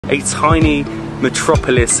a tiny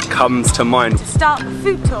metropolis comes to mind. To start the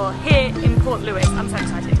food tour here in Port Louis. I'm so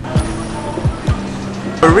excited.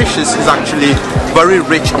 Mauritius is actually very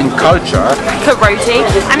rich in culture. Roti,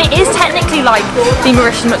 and it is technically like the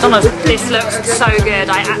Mauritian McDonald's. This looks so good.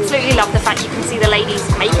 I absolutely love the fact you can see the ladies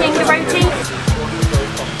making the roti.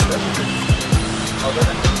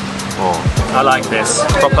 Oh, I like this.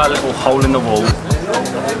 Proper little hole in the wall.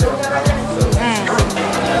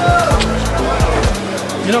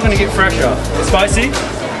 You're not going to get fresher. Spicy?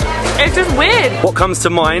 It's just weird. What comes to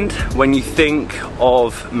mind when you think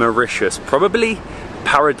of Mauritius? Probably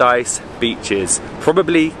paradise beaches,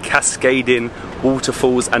 probably cascading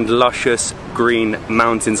waterfalls and luscious green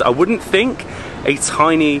mountains. I wouldn't think a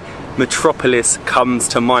tiny metropolis comes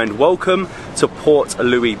to mind. Welcome to Port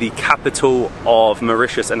Louis, the capital of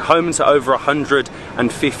Mauritius and home to over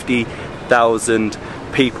 150,000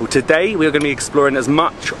 people. Today we are going to be exploring as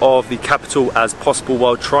much of the capital as possible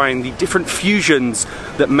while trying the different fusions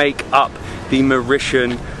that make up the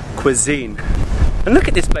Mauritian cuisine. And look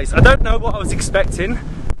at this place. I don't know what I was expecting,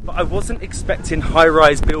 but I wasn't expecting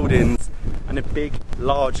high-rise buildings and a big,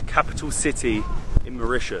 large capital city in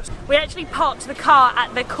Mauritius. We actually parked the car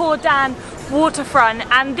at the Cordon waterfront,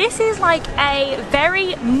 and this is like a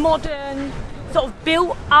very modern, sort of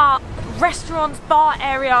built up restaurants, bar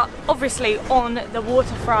area, obviously on the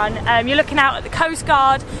waterfront. You're looking out at the Coast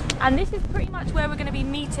Guard, and this is pretty much where we're going to be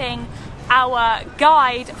meeting our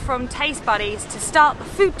guide from Taste Buddies to start the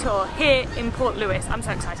food tour here in Port Louis. I'm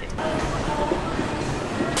so excited.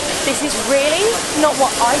 This is really not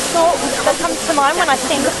what I thought that comes to mind when I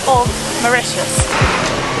think of Mauritius.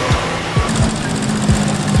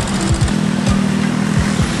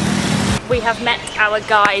 We have met our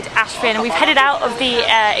guide Ashvin, and we've headed out of the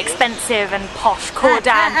expensive and posh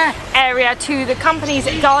Cordon area to the company's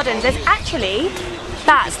gardens. There's actually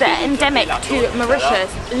bats that are endemic to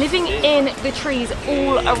Mauritius living in the trees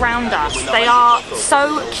all around us. They are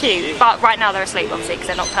so cute, but right now they're asleep obviously because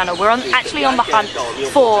they're nocturnal. We're actually on the hunt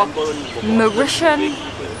for Mauritian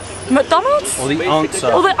McDonald's? Or the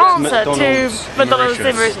answer, or the answer to McDonald's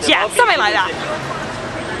in Mauritius. Yeah, something like that.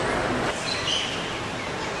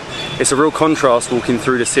 It's a real contrast walking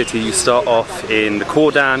through the city. You start off in the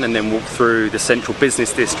Cordon and then walk through the central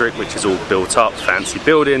business district, which is all built up, fancy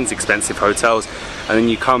buildings, expensive hotels, and then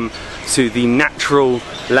you come to the natural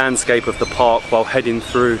landscape of the park while heading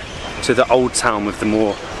through to the old town with the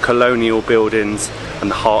more colonial buildings and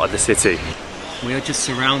the heart of the city. We are just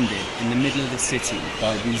surrounded in the middle of the city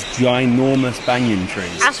by these ginormous banyan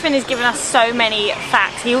trees. Ashvin has given us so many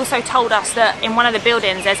facts. He also told us that in one of the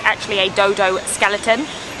buildings there's actually a dodo skeleton.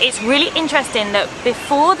 It's really interesting that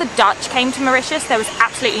before the Dutch came to Mauritius there was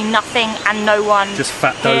absolutely nothing and no one just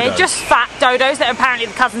fat here. dodos. Just fat dodos that are apparently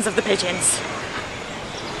the cousins of the pigeons.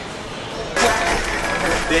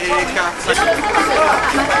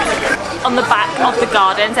 On the back of the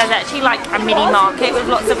gardens there's actually like a mini market with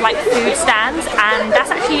lots of like food stands, and that's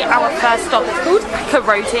actually our first stop. It's called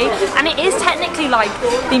Roti, and it is technically like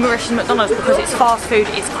the Mauritian McDonald's because it's fast food,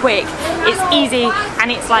 it's quick, it's easy, and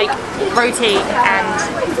it's like roti and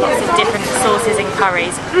lots of different sauces and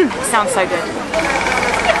curries. It sounds so good.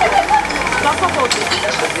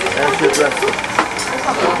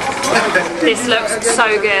 This looks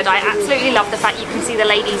so good. I absolutely love the fact you can see the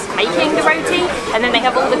ladies making the roti, and then they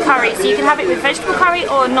have all the curry, so you can have it with vegetable curry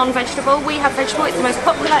or non-vegetable. We have vegetable, it's the most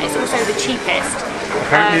popular, it's also the cheapest.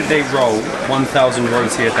 Apparently they roll 1,000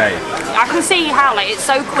 roti a day. I can see how, like, it's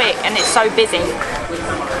so quick and it's so busy.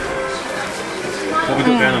 What we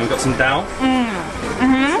got going on? We've got some dal.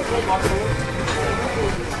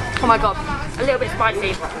 Oh my god, a little bit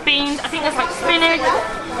spicy. Beans, I think there's like spinach.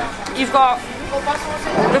 You've got,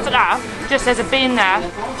 look at that, just there's a bean there.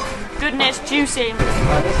 Goodness, juicy,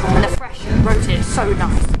 and the fresh roti is so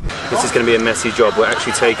nice. This is going to be a messy job. We're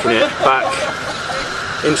actually taking it back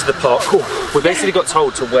into the park. Ooh, we basically got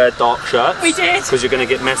told to wear dark shirts. We did. Because you're going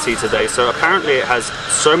to get messy today. So apparently it has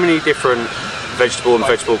so many different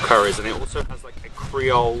vegetable curries, and it also has like a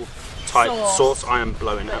Creole type sauce. I am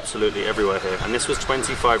blowing absolutely everywhere here, and this was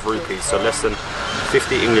 25 rupees, so less than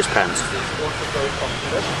 50 English pence.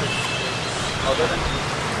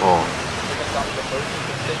 Oh,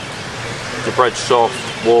 the bread's soft,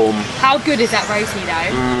 warm. How good is that roti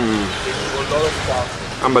though?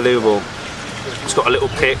 Unbelievable. It's got a little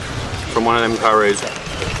kick from one of them curries.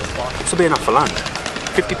 This will be enough for lunch.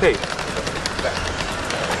 50p.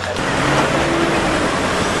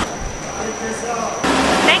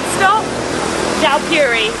 Next stop,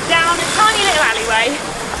 Puri, down a tiny little alleyway.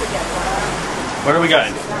 Where are we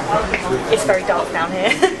going? It's very dark down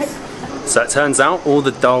here. So it turns out all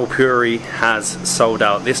the dal puri has sold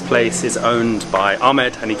out. This place is owned by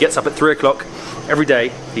Ahmed, and he gets up at 3 o'clock every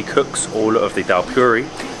day. He cooks all of the dal puri,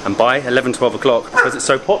 and by 11, 12 o'clock, because it's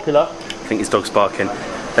so popular, I think his dog's barking,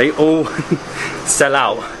 they all sell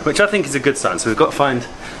out, which I think is a good sign. So we've got to find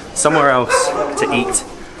somewhere else to eat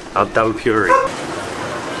our dal puri.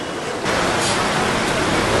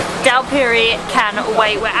 Dal puri can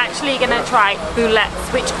wait. We're actually going to try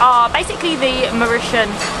boulettes, which are basically the Mauritian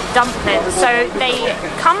dumplings. So they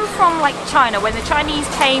come from like China. When the Chinese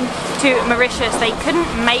came to Mauritius, they couldn't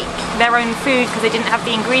make their own food because they didn't have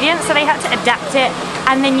the ingredients, so they had to adapt it.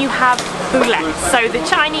 And then you have boulettes, so the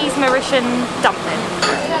Chinese Mauritian dumpling.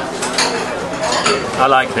 I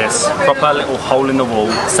like this. Proper little hole in the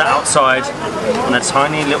wall, sat outside on a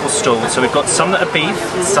tiny little stool. So we've got some that are beef,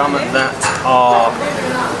 some that are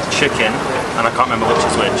chicken, and I can't remember which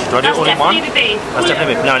is which. Do I do it all in one? That's definitely the beef. That's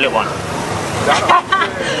definitely beef. No, a little one.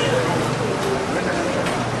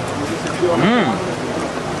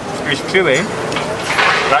 It's chewy.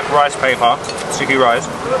 Black rice paper, sticky rice.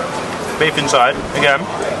 Beef inside, again.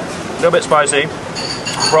 A little bit spicy.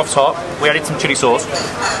 Broth's hot. We added some chili sauce.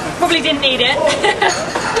 Probably didn't need it.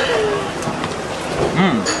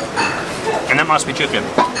 And that must be chicken.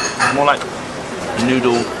 More like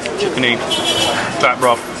noodle, chickeny, black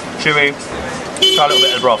broth, chewy. Try a little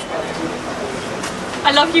bit of the broth.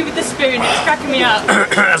 I love you with the spoon, it's cracking me up.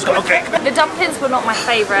 Okay. The dumplings were not my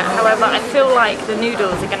favourite, however I feel like the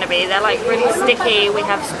noodles are going to be. They're like really sticky, we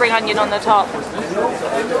have spring onion on the top.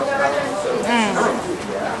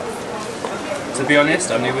 To be honest,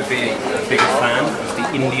 I knew we'd be a bigger fan of the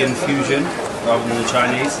Indian fusion rather than the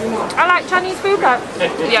Chinese. I like Chinese food, but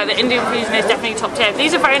yeah, the Indian fusion is definitely top tier.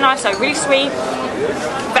 These are very nice though, really sweet,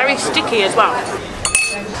 very sticky as well.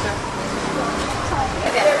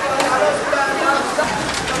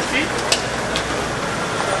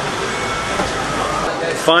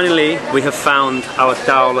 Finally, we have found our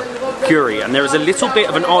dal puri, and there is a little bit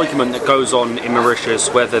of an argument that goes on in Mauritius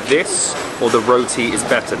whether this or the roti is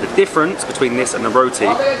better. The difference between this and the roti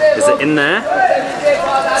is that in there,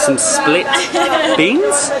 some split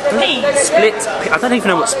beans? I don't even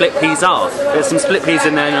know what split peas are. There's some split peas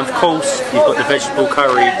in there, and of course, you've got the vegetable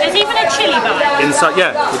curry. There's even a chili bite. Inside,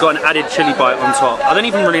 yeah, we've got an added chili bite on top. I don't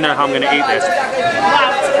even really know how I'm going to eat this.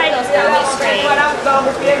 Wow, it's chaos down the street.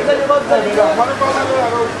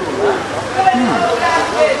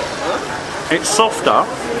 It's softer,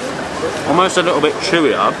 almost a little bit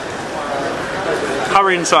chewier.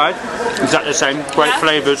 Curry inside, exactly the same. Great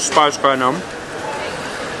flavours, spice going on.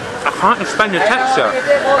 I can't explain the texture.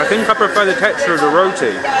 I think I prefer the texture of the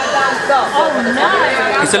roti. Oh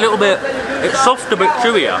no! It's a little bit, it's softer but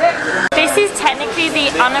chewier. This is technically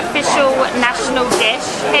the unofficial national dish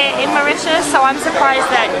here in Mauritius, so I'm surprised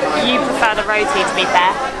that you prefer the roti, to be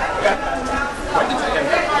fair.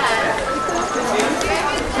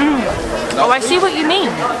 Oh, I see what you mean.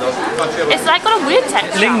 It's like got a weird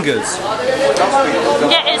texture. Lingers.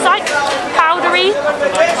 Yeah, it's like powdery,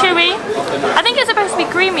 chewy. I think it's supposed to be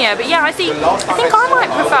creamier, but yeah, I think I might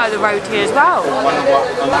prefer the roti as well.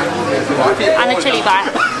 And the chili bite.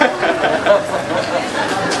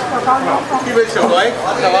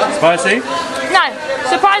 Spicy? No,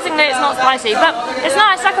 surprisingly it's not spicy, but it's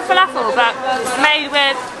nice, like a falafel, but made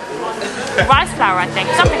with rice flour, I think,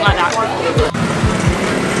 something like that.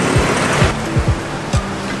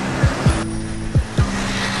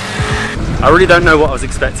 I really don't know what I was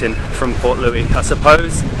expecting from Port Louis. I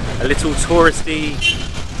suppose a little touristy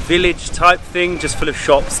village type thing, just full of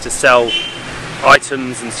shops to sell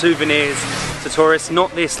items and souvenirs to tourists.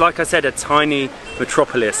 Not this, like I said, a tiny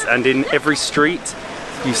metropolis, and in every street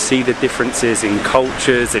you see the differences in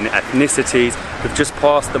cultures and ethnicities. We've just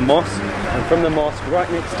passed the mosque, and from the mosque right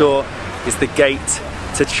next door is the gate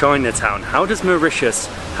to Chinatown. How does Mauritius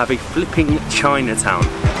have a flipping Chinatown?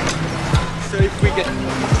 So if we get...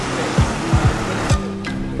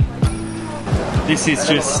 This is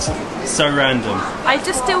just so random. I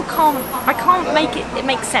just still can't make it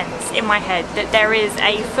make sense in my head that there is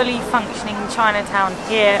a fully functioning Chinatown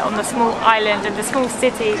here on the small island and the small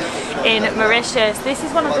city in Mauritius. This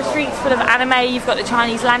is one of the streets full of anime. You've got the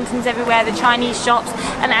Chinese lanterns everywhere, the Chinese shops,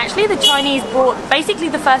 and actually the Chinese brought basically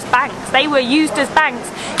the first banks. They were used as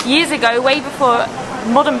banks years ago, way before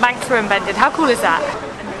modern banks were invented. How cool is that?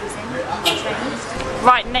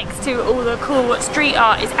 Right next to all the cool street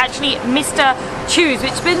art is actually Mr. Chu's,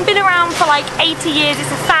 which has been around for like 80 years. It's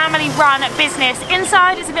a family-run business.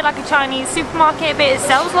 Inside it's a bit like a Chinese supermarket, but it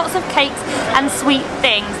sells lots of cakes and sweet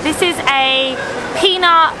things. This is a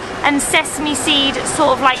peanut and sesame seed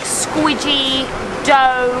sort of like squidgy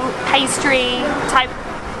dough pastry type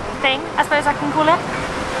thing, I suppose I can call it.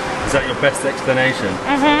 Is that your best explanation?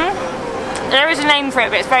 There is a name for it,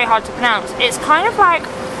 but it's very hard to pronounce. It's kind of like,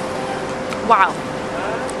 wow,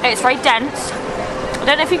 it's very dense. I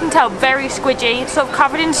don't know if you can tell, very squidgy, sort of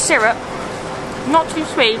covered in syrup, not too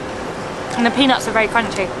sweet, and the peanuts are very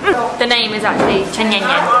crunchy. The name is actually Chen Yen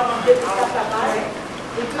Yen,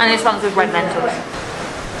 and this one's with red lentils.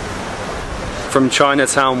 From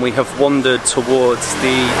Chinatown we have wandered towards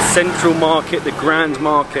the central market, the grand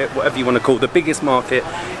market, whatever you want to call it, the biggest market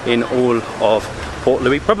in all of Port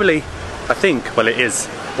Louis. Probably, I think, well it is,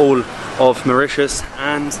 all of Mauritius,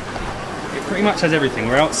 and it pretty much has everything.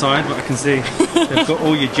 We're outside, but I can see they've got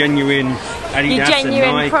all your genuine Adidas and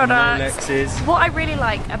Nike products. And Rolexes. What I really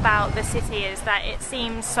like about the city is that it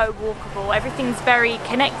seems so walkable. Everything's very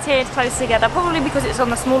connected, close together, probably because it's on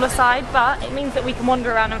the smaller side, but it means that we can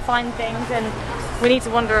wander around and find things, and we need to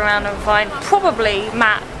wander around and find, probably,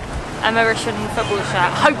 Matt, a Mauritian football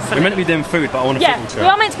shirt, hopefully. We're meant to be doing food, but I want a football shirt. We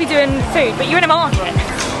are meant to be doing food, but you're in a market.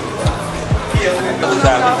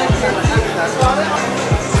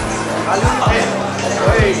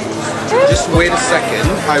 Just wait a second.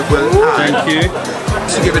 I will add. Thank you.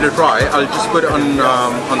 To give it a try, I'll just put it on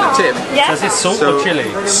the tip. Yeah? So is it salt or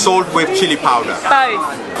chili? Salt with chili powder. Both.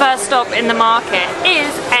 First stop in the market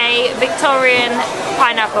is a Victorian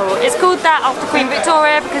pineapple. It's called that after Queen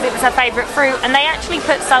Victoria because it was her favourite fruit, and they actually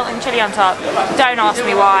put salt and chili on top. Don't ask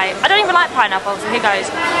me why. I don't even like pineapple, so here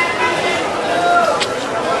goes.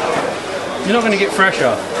 You're not going to get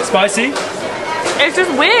fresher. Spicy? It's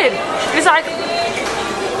just weird. It's like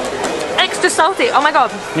extra salty. Oh my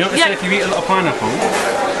god. You know what they say, if you eat a lot of pineapple,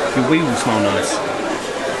 your wee will smell nice.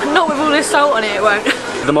 Not with all this salt on it, it won't.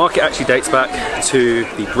 The market actually dates back to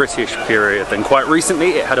the British period, and quite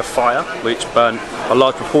recently it had a fire which burnt a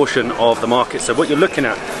large proportion of the market. So what you're looking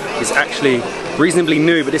at is actually reasonably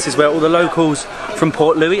new, but this is where all the locals from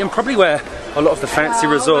Port Louis, and probably where a lot of the fancy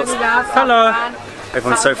resorts... Hello!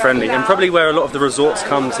 Everyone's so friendly, and probably where a lot of the resorts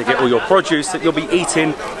come to get all your produce that you'll be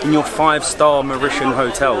eating in your 5-star Mauritian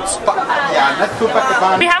hotels.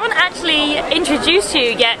 We haven't actually introduced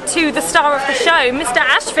you yet to the star of the show, Mr.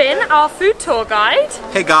 Ashvin, our food tour guide.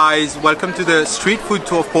 Hey guys, welcome to the street food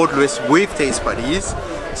tour of Port Louis with Taste Buddies.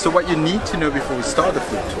 So what you need to know before we start the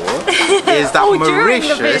food tour is that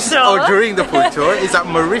during the food tour, is that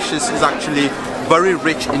Mauritius is actually very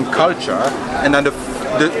rich in culture, and then the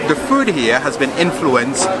food here has been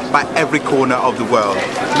influenced by every corner of the world.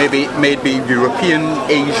 Maybe European,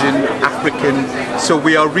 Asian, African. So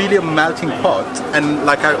we are really a melting pot, and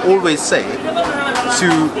like I always say, to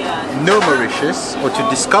know Mauritius or to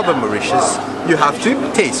discover Mauritius, you have to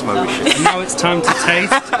taste Mauritius. Now it's time to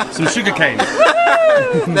taste some sugarcane.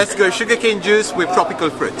 Let's go, sugarcane juice with tropical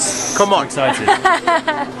fruits. Come on. I'm excited.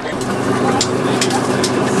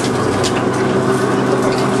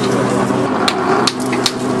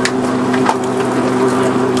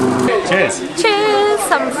 Cheers. Cheers!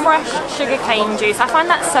 Some fresh sugarcane juice. I find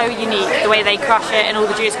that so unique, the way they crush it and all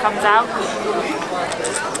the juice comes out.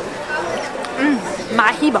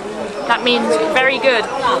 Mahiba. That means very good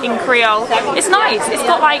in Creole. It's nice. It's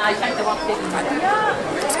got like,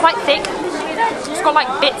 it's quite thick. It's got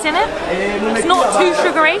like bits in it. It's not too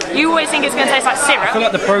sugary. You always think it's going to taste like syrup. I feel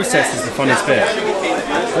like the process is the funnest bit.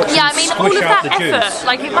 Yeah, I mean, all of that effort,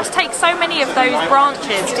 like it must take so many of those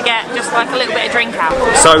branches to get just like a little bit of drink out.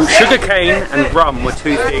 So sugarcane and rum were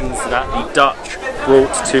two things that the Dutch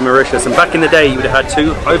brought to Mauritius, and back in the day you would have had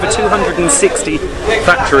over 260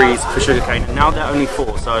 factories for sugarcane, and now there are only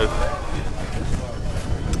 4, so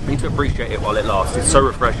you need to appreciate it while it lasts. It's so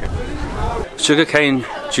refreshing. Sugarcane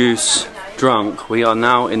juice drunk, we are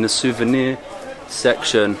now in the souvenir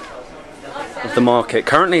section of the market,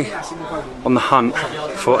 currently on the hunt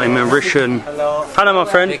for a Mauritian. Hello my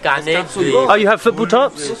friend. Oh, you have football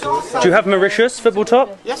tops? Do you have Mauritius football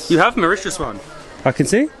top? Yes. You have Mauritius one? I can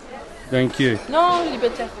see. Thank you.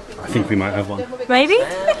 I think we might have one. maybe?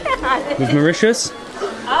 With Mauritius?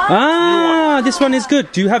 Ah, this one is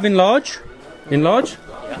good. Do you have in large? In large?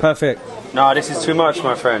 Perfect. No, this is too much,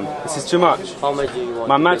 my friend. This is too much. How much do you want?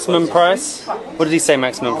 My maximum price? What did he say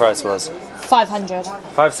maximum price was? 500.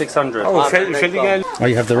 500-600. Oh,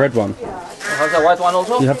 you have the red one. How's the white one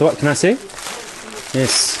also? You have the what? Can I see?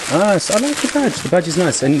 Yes. Ah, I like the badge. The badge is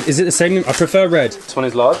nice. And is it the same? I prefer red. This one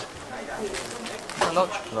is large?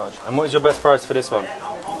 Large. And what is your best price for this one?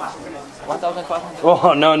 1,500.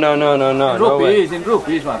 Oh, no. No way. In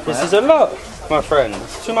rupees, my friend. This is a lot, my friend.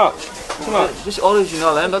 It's too much. Too much. This is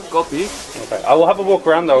original and not copy. Okay. I will have a walk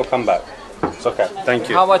around, I will come back. It's okay. Thank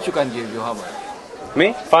you. How much you can give you? How much?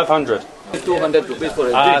 Me? 500. 200 rupees for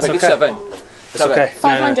a It's packet okay. 7. It's okay.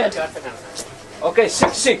 500. Okay,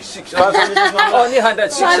 6. 500 is not only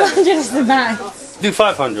 100. 500 is the max. Do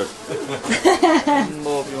 500.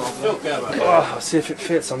 Oh, I'll see if it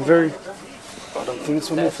fits. I'm very... I don't think this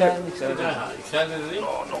one will fit.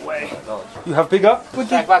 Oh, no way. You have bigger?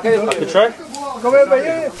 The tray?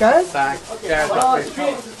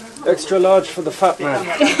 Extra large for the fat man.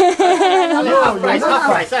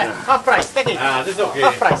 Half price, take it. This is okay.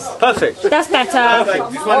 Half price. Perfect. That's better.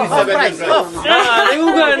 This one is 700. They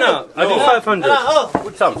all going up. I do 500.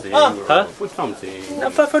 Put something. Huh? Put something. No,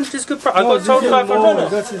 500 is good price. I got told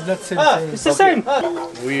 500. It's the same.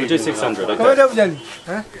 We'll do 600. Okay.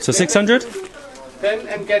 So 600? Then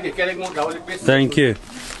and get it more down a bit. Thank you.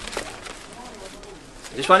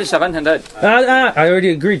 This one is 700. I already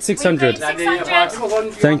agreed. 600.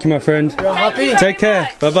 600. Thank you, my friend. Take care.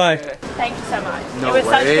 Bye-bye. Thank you so much. No it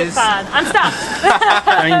was such good worries. fun. I'm stuck.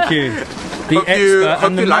 Thank you. The Hope you- expert hope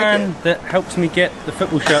and the you like man that helped me get the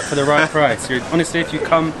football shirt for the right price. Honestly, if you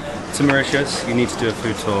come to Mauritius, you need to do a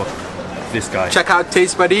food tour. This guy. Check out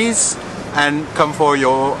Taste Buddies and come for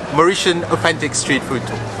your Mauritian authentic street food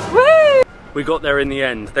tour. We got there in the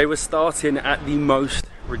end. They were starting at the most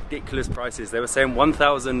ridiculous prices. They were saying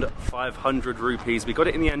 1,500 rupees. We got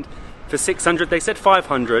it in the end for 600. They said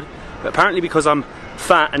 500, but apparently because I'm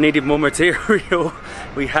fat and needed more material,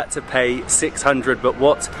 we had to pay 600. But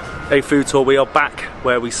what a food tour. We are back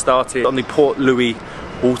where we started on the Port Louis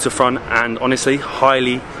waterfront, and honestly,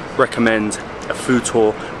 highly recommend a food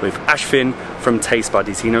tour with Ashvin from Taste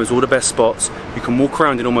Buddies. He knows all the best spots. You can walk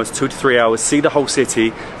around in almost 2 to 3 hours, see the whole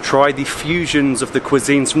city, try the fusions of the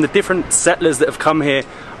cuisines from the different settlers that have come here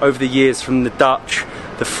over the years, from the Dutch,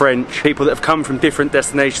 the French, people that have come from different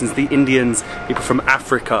destinations, the Indians, people from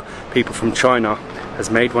Africa, people from China. Has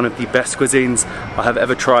made one of the best cuisines I have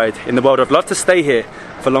ever tried in the world. I'd love to stay here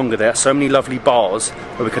for longer. There are so many lovely bars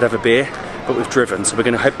where we could have a beer, but we've driven, so we're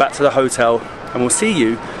going to head back to the hotel and we'll see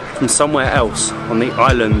you from somewhere else on the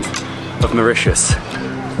island of Mauritius.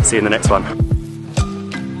 See you in the next one.